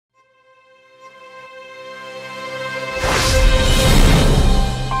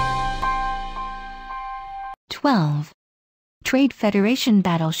12. Trade Federation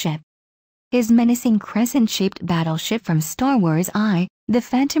Battleship. His menacing crescent-shaped battleship from Star Wars I, the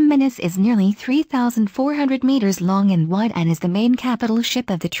Phantom Menace is nearly 3,400 meters long and wide and is the main capital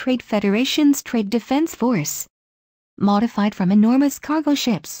ship of the Trade Federation's Trade Defense Force. Modified from enormous cargo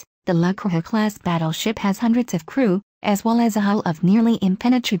ships, the Lucrehulk-class battleship has hundreds of crew, as well as a hull of nearly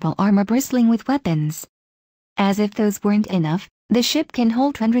impenetrable armor bristling with weapons. As if those weren't enough, the ship can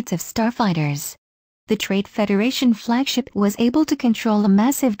hold hundreds of starfighters. The Trade Federation flagship was able to control a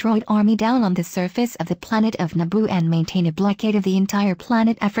massive droid army down on the surface of the planet of Naboo and maintain a blockade of the entire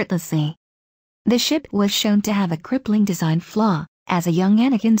planet effortlessly. The ship was shown to have a crippling design flaw, as a young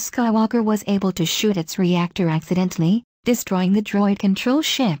Anakin Skywalker was able to shoot its reactor accidentally, destroying the Droid Control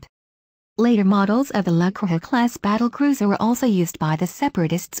Ship. Later models of the Lucrehulk-class battlecruiser were also used by the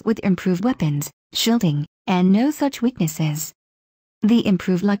Separatists with improved weapons, shielding, and no such weaknesses. The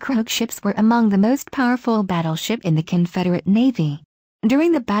improved Lucrehulk ships were among the most powerful battleship in the Confederate Navy.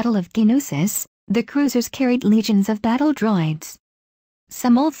 During the Battle of Geonosis, the cruisers carried legions of battle droids.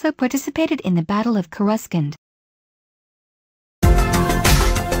 Some also participated in the Battle of Coruscant,